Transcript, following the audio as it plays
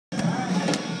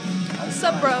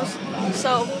Sup, bros?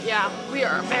 So, yeah, we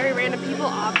are very random people,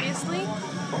 obviously.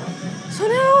 So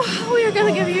now we are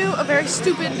gonna give you a very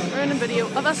stupid random video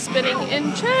of us spinning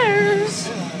in chairs.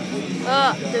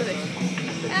 Dizzy.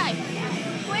 Hey,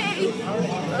 wait.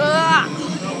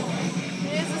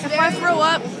 If I throw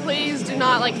up, please do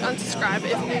not unsubscribe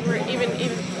if you were even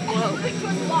whoa.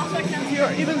 If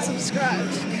you're even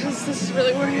subscribed, because this is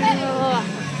really weird.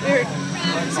 Weird.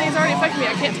 See, it's already affecting me.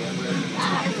 I can't.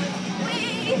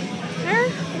 There?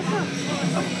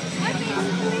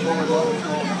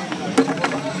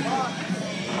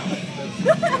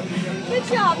 Good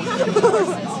job. You have to force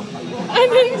this. I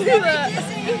didn't do that.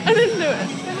 I didn't do it.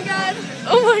 Oh my god.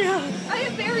 Oh my god. I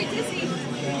am very dizzy.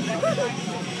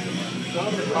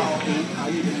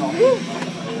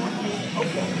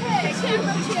 Hey,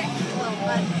 camera chick.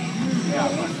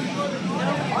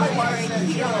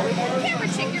 Camera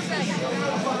chick, you're back.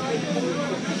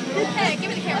 Hey, give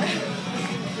me the camera.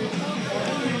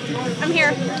 I'm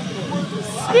here.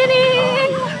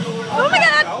 Spinning! Oh my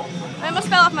god! I almost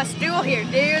fell off my stool here,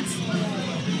 dudes.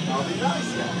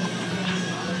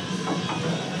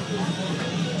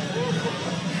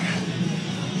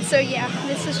 So yeah,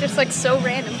 this is just so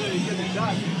random.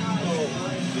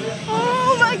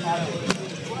 Oh my!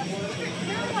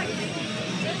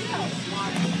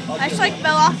 I just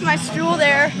fell off my stool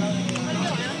there.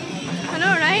 I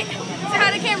know, right? Say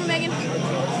hi to the camera, Megan.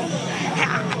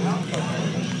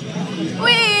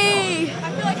 Whee! I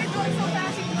feel like you're going so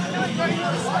fast you can know it's very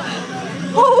slow.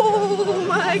 Oh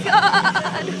my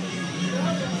god!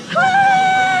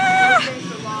 Ah!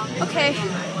 Okay,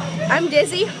 I'm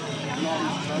dizzy.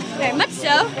 Very much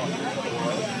so.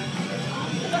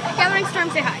 Gathering Storm,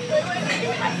 say hi.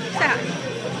 Say hi.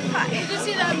 Hi. Did you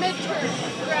see that mid-turn?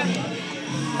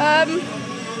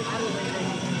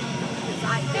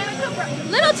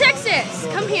 Little Texas,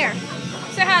 come here.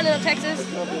 Say hi, Little Texas.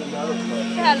 Say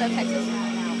hi, Little Texas.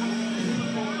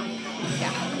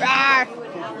 Yeah. Rawr.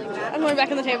 I'm going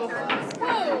back on the table.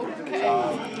 Whoa. Okay.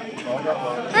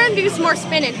 We're gonna do some more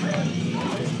spinning.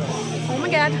 Oh my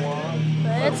god.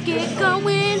 Let's get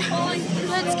going.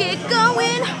 Let's get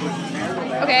going.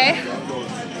 Okay.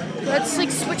 Let's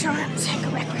switch arms and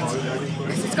go backwards.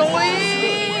 Because it's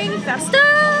going faster.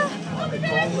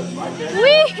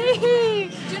 Whee!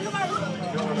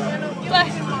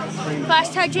 Flash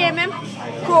tag jamming.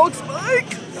 Frog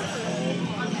spike.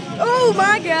 Oh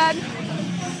my god.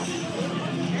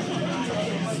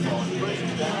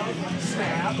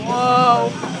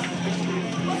 Whoa.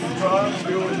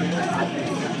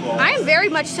 I am very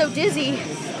much so dizzy.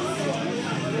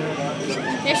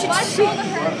 You should see.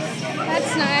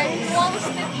 That's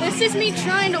nice. This is me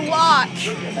trying to walk.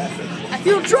 I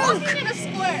feel drunk. In a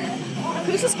square.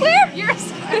 Who's a square? You're a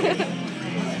square.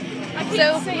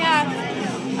 So yeah,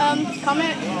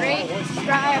 comment, rate,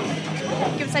 subscribe,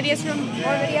 give us ideas for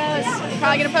more videos.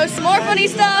 Probably gonna post some more funny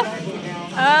stuff.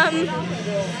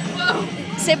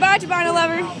 Say bye to Vinyl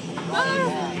Lover.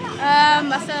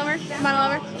 Must lover, Vinyl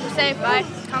Lover. Say bye.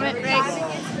 Comment,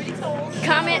 rate.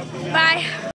 Comment. Bye.